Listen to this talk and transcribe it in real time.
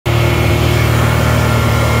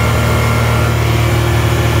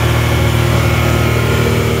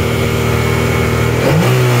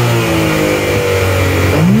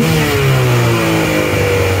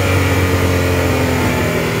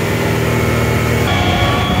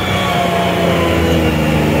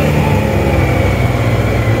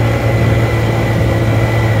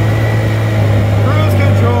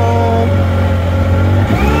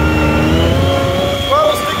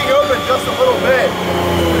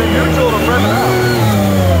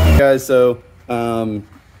guys, so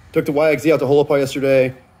took the YXZ out to hole apart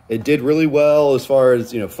yesterday. It did really well as far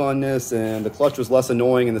as, funness, and the clutch was less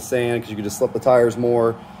annoying in the sand because you could just slip the tires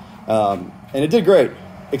more. And it did great,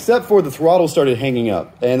 except for the throttle started hanging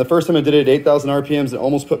up. And the first time I did it at 8,000 RPMs, it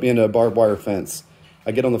almost put me into a barbed wire fence.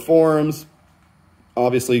 I get on the forums.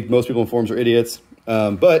 Obviously, most people in forums are idiots.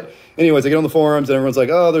 But anyways, I get on the forums and everyone's like,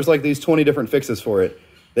 oh, there's like these 20 different fixes for it.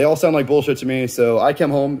 They all sound like bullshit to me. So I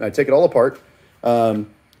come home, I take it all apart.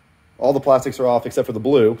 All the plastics are off except for the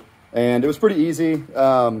blue. And it was pretty easy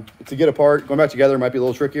to get apart. Going back together might be a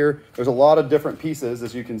little trickier. There's a lot of different pieces,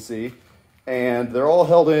 as you can see. And they're all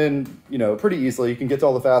held in, pretty easily. You can get to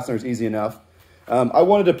all the fasteners easy enough. I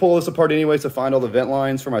wanted to pull this apart anyways to find all the vent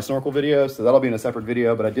lines for my snorkel video. So that'll be in a separate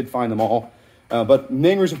video, but I did find them all. But the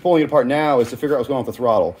main reason for pulling it apart now is to figure out what's going on with the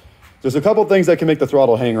throttle. There's a couple things that can make the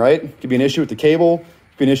throttle hang, right? It could be an issue with the cable.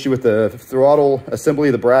 It could be an issue with the throttle assembly,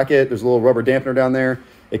 the bracket. There's a little rubber dampener down there.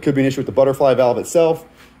 It could be an issue with the butterfly valve itself.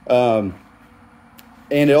 And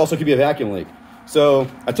it also could be a vacuum leak. So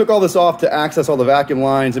I took all this off to access all the vacuum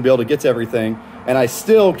lines and be able to get to everything. And I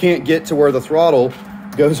still can't get to where the throttle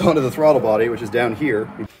goes onto the throttle body, which is down here.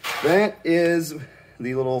 That is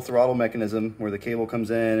the little throttle mechanism where the cable comes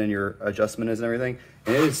in and your adjustment is and everything.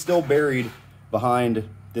 And it is still buried behind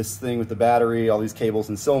this thing with the battery, all these cables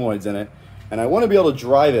and solenoids in it. And I want to be able to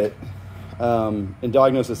drive it and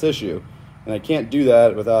diagnose this issue. And I can't do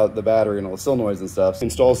that without the battery and all the solenoids and stuff.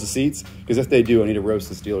 Installs the seats, because if they do, I need to roast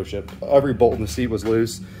this dealership. Every bolt in the seat was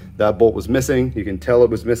loose. That bolt was missing. You can tell it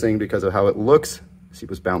was missing because of how it looks. The seat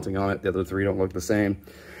was bouncing on it. The other three don't look the same.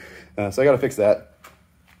 So I got to fix that.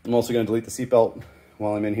 I'm also going to delete the seatbelt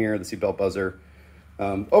while I'm in here, the seatbelt buzzer.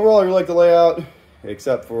 Overall, I really like the layout,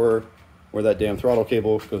 except for where that damn throttle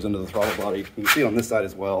cable goes into the throttle body. You can see it on this side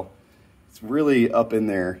as well. It's really up in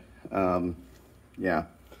there. Yeah.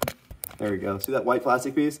 There we go. See that white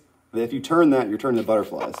plastic piece? If you turn that, you're turning the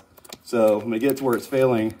butterflies. So I'm gonna get it to where it's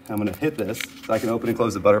failing. I'm gonna hit this so I can open and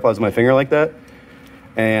close the butterflies with my finger like that.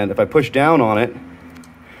 And if I push down on it,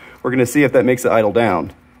 we're gonna see if that makes it idle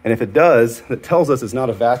down. And if it does, it tells us it's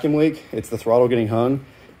not a vacuum leak, it's the throttle getting hung.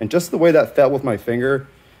 And just the way that felt with my finger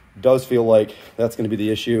does feel like that's gonna be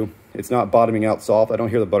the issue. It's not bottoming out soft. I don't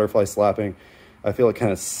hear the butterfly slapping. I feel it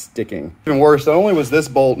kind of sticking. Even worse, not only was this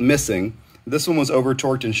bolt missing, this one was over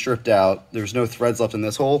torqued and stripped out. There's no threads left in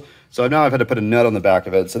this hole. So now I've had to put a nut on the back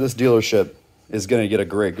of it. So this dealership is gonna get a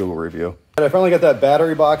great Google review. I finally got that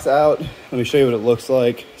battery box out. Let me show you what it looks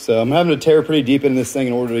like. So I'm having to tear pretty deep into this thing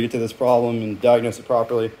in order to get to this problem and diagnose it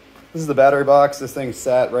properly. This is the battery box. This thing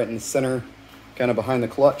sat right in the center, kind of behind the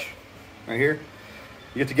clutch, right here.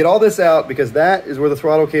 You have to get all this out because that is where the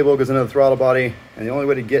throttle cable goes into the throttle body. And the only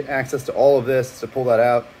way to get access to all of this is to pull that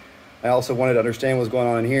out. I also wanted to understand what's going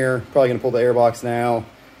on in here. Probably gonna pull the airbox now.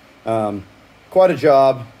 Quite a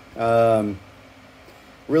job.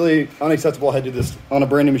 Really unacceptable. I had to do this on a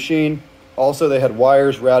brand new machine. Also, they had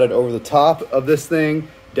wires routed over the top of this thing,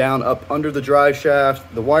 down up under the drive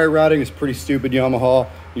shaft. The wire routing is pretty stupid, Yamaha.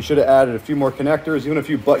 You should have added a few more connectors. Even a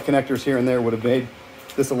few butt connectors here and there would have made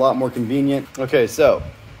this a lot more convenient. Okay, so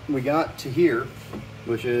we got to here,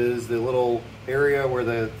 which is the little area where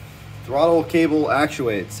the throttle cable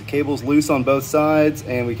actuates. The cable's loose on both sides,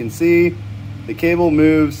 and we can see the cable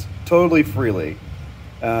moves totally freely.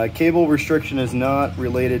 Cable restriction is not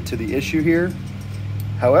related to the issue here.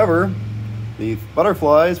 However, the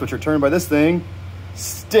butterflies, which are turned by this thing,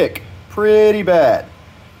 stick pretty bad.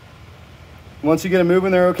 Once you get them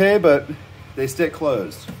moving, they're okay, but they stick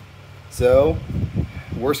closed. So,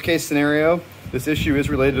 worst case scenario, this issue is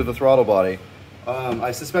related to the throttle body.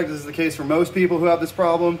 I suspect this is the case for most people who have this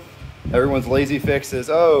problem. Everyone's lazy fix is,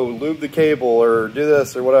 oh, lube the cable or do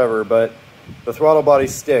this or whatever, but the throttle body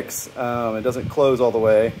sticks. It doesn't close all the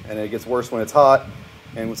way, and it gets worse when it's hot.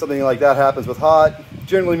 And when something like that happens with hot,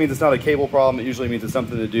 generally means it's not a cable problem. It usually means it's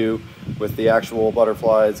something to do with the actual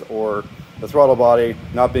butterflies or the throttle body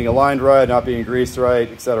not being aligned right, not being greased right,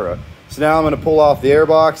 etc. So now I'm going to pull off the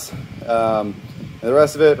airbox and the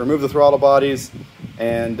rest of it, remove the throttle bodies,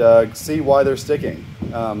 and see why they're sticking.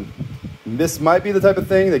 This might be the type of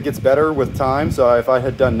thing that gets better with time, so if I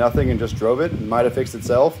had done nothing and just drove it, it might have fixed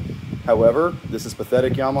itself. However, this is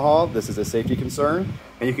pathetic, Yamaha. This is a safety concern.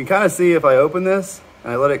 And you can kind of see if I open this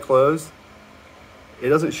and I let it close, it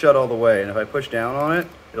doesn't shut all the way. And if I push down on it,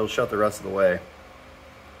 it'll shut the rest of the way.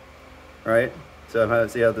 Right? So I'm going to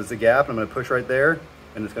see how there's a gap, and I'm going to push right there,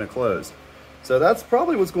 and it's going to close. So that's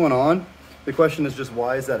probably what's going on. The question is just,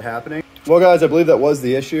 why is that happening? Well, guys, I believe that was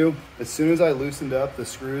the issue. As soon as I loosened up the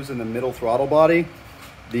screws in the middle throttle body,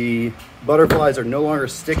 the butterflies are no longer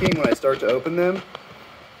sticking when I start to open them.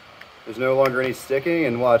 There's no longer any sticking,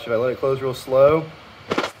 and watch, if I let it close real slow,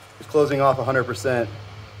 it's closing off 100%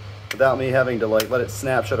 without me having to like let it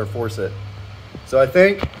snap shut or force it. So I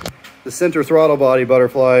think the center throttle body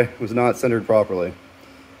butterfly was not centered properly.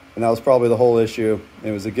 And that was probably the whole issue.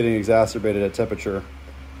 It was getting exacerbated at temperature.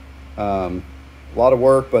 A lot of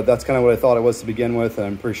work, but that's kind of what I thought it was to begin with, and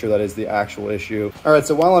I'm pretty sure that is the actual issue. All right,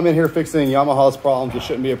 so while I'm in here fixing Yamaha's problems, which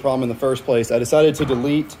shouldn't be a problem in the first place, I decided to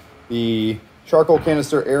delete the charcoal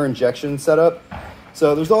canister air injection setup.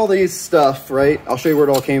 So there's all these stuff, right? I'll show you where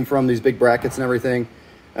it all came from, these big brackets and everything.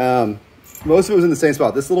 Most of it was in the same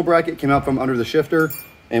spot. This little bracket came out from under the shifter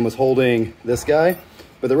and was holding this guy,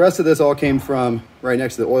 but the rest of this all came from right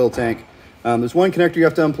next to the oil tank. There's one connector you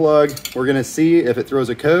have to unplug. We're gonna see if it throws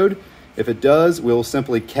a code. If it does, we'll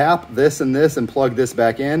simply cap this and plug this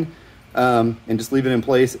back in and just leave it in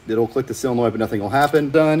place. It'll click the solenoid, but nothing will happen.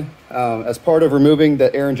 Done. As part of removing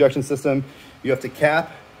the air injection system, you have to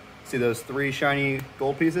cap, see those 3 shiny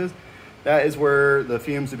gold pieces? That is where the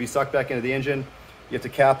fumes would be sucked back into the engine. You have to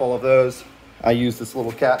cap all of those. I use this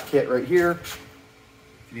little cap kit right here, if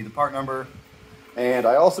you need the part number. And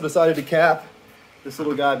I also decided to cap this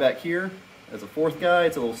little guy back here as a 4th guy.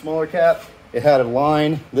 It's a little smaller cap. It had a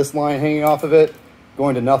line, this line hanging off of it,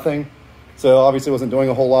 going to nothing. So obviously it wasn't doing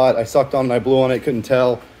a whole lot. I sucked on it, I blew on it, couldn't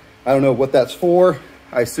tell. I don't know what that's for.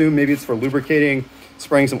 I assume maybe it's for lubricating,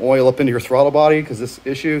 spraying some oil up into your throttle body because this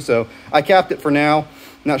issue. So I capped it for now.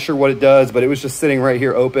 Not sure what it does, but it was just sitting right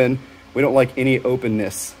here open. We don't like any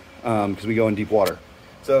openness because we go in deep water.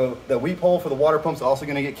 So the weep hole for the water pump is also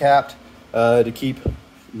gonna get capped to keep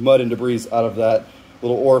mud and debris out of that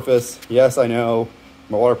little orifice. Yes, I know.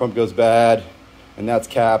 My water pump goes bad and that's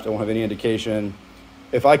capped. I won't have any indication.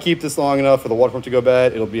 If I keep this long enough for the water pump to go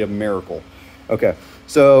bad, it'll be a miracle. Okay,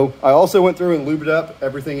 so I also went through and lubed up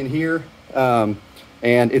everything in here and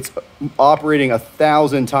it's operating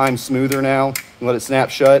 1,000 times smoother now. And let it snap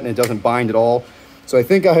shut and it doesn't bind at all. So I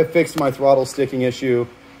think I have fixed my throttle sticking issue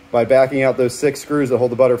by backing out those 6 screws that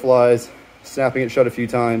hold the butterflies, snapping it shut a few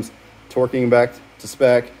times, torquing back to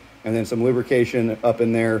spec, and then some lubrication up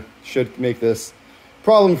in there should make this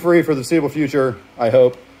problem-free for the foreseeable future, I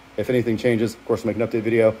hope. If anything changes, of course, I'll make an update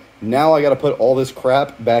video. Now I got to put all this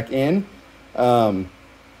crap back in.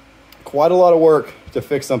 Quite a lot of work to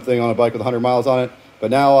fix something on a bike with 100 miles on it, but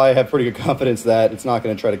now I have pretty good confidence that it's not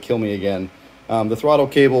going to try to kill me again. The throttle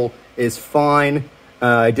cable is fine.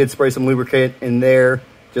 I did spray some lubricant in there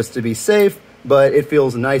just to be safe, but it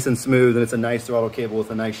feels nice and smooth, and it's a nice throttle cable with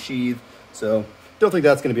a nice sheath, so don't think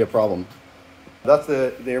that's going to be a problem. That's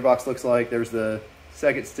the airbox looks like. There's the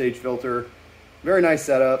 2nd stage filter. Very nice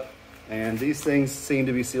setup, and these things seem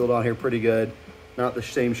to be sealed on here pretty good. Not the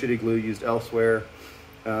same shitty glue used elsewhere.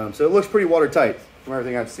 So it looks pretty watertight from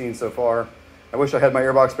everything I've seen so far. I wish I had my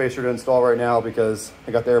airbox spacer to install right now because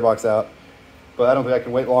I got the airbox out, but I don't think I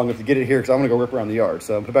can wait long enough to get it here because I'm gonna go rip around the yard.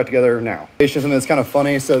 So I'll put it back together now. Something that's kind of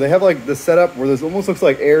funny. So they have like this setup where this almost looks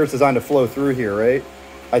like air is designed to flow through here, right?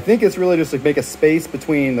 I think it's really just to make a space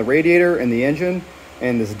between the radiator and the engine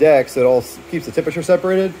and this deck so it all keeps the temperature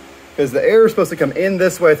separated, because the air is supposed to come in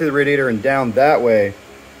this way through the radiator and down that way,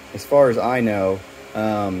 as far as I know.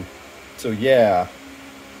 So yeah,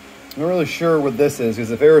 I'm not really sure what this is,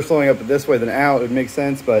 because if air is flowing up this way then out, it would make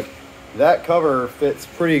sense, but that cover fits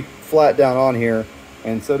pretty flat down on here,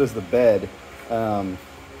 and so does the bed.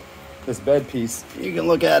 This bed piece, you can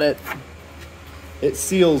look at it, it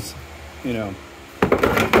seals, you know,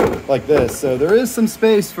 like this. So there is some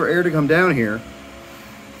space for air to come down here.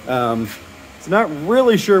 So not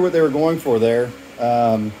really sure what they were going for there,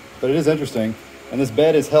 but it is interesting. And this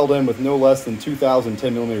bed is held in with no less than 2,000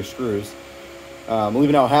 10mm screws. I'm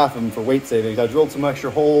leaving out half of them for weight savings. I drilled some extra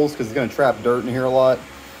holes because it's going to trap dirt in here a lot.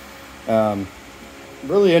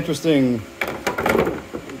 Really interesting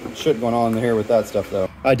shit going on in here with that stuff though.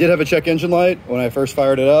 I did have a check engine light when I first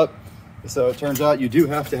fired it up. So it turns out you do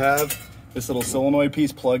have to have this little solenoid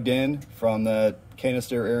piece plugged in from the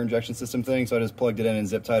canister air injection system thing. So I just plugged it in and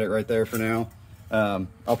zip tied it right there for now.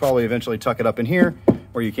 I'll probably eventually tuck it up in here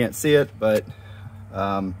where you can't see it, but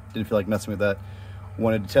didn't feel like messing with that.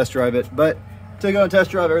 Wanted to test drive it, but took it on a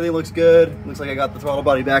test drive. Everything looks good. Looks like I got the throttle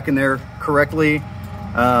body back in there correctly.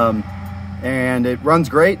 And it runs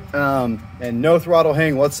great. And no throttle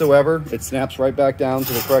hang whatsoever. It snaps right back down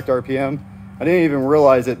to the correct RPM. I didn't even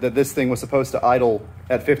realize that this thing was supposed to idle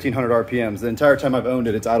at 1,500 RPMs. The entire time I've owned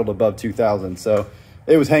it, it's idled above 2,000. So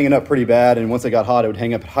it was hanging up pretty bad. And once it got hot, it would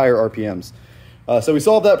hang up at higher RPMs. So we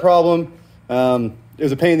solved that problem. It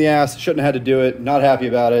was a pain in the ass. Shouldn't have had to do it. Not happy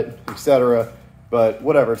about it, etc. But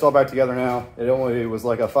whatever, it's all back together now. It only was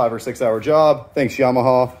like a 5 or 6 hour job. Thanks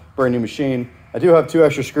Yamaha, brand new machine. I do have 2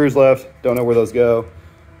 extra screws left. Don't know where those go.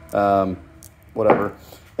 Whatever,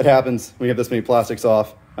 it happens when you have this many plastics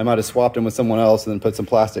off. I might have swapped them with someone else and then put some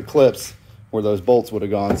plastic clips where those bolts would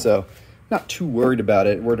have gone. So not too worried about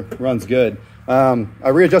it. It runs good. I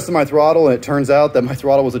readjusted my throttle, and it turns out that my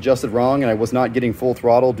throttle was adjusted wrong and I was not getting full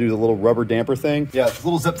throttle due to the little rubber damper thing. Yeah, this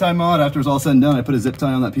little zip tie mod, after it was all said and done, I put a zip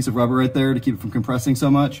tie on that piece of rubber right there to keep it from compressing so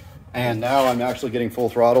much. And now I'm actually getting full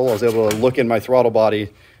throttle. I was able to look in my throttle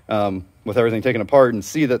body with everything taken apart and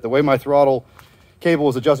see that the way my throttle cable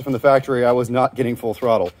was adjusted from the factory, I was not getting full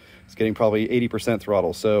throttle. It's getting probably 80%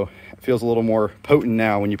 throttle. So it feels a little more potent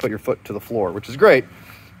now when you put your foot to the floor, which is great.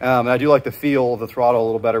 And I do like the feel of the throttle a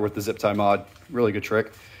little better with the zip tie mod. Really good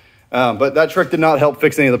trick. But that trick did not help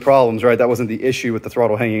fix any of the problems, right? That wasn't the issue with the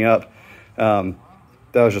throttle hanging up. That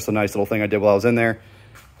was just a nice little thing I did while I was in there.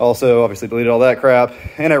 Also, obviously deleted all that crap,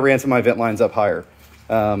 and I ran some of my vent lines up higher.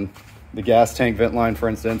 The gas tank vent line, for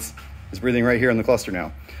instance, is breathing right here in the cluster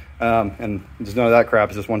now. And just none of that crap,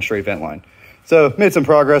 it's just one straight vent line. So made some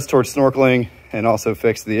progress towards snorkeling and also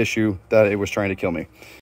fixed the issue that it was trying to kill me.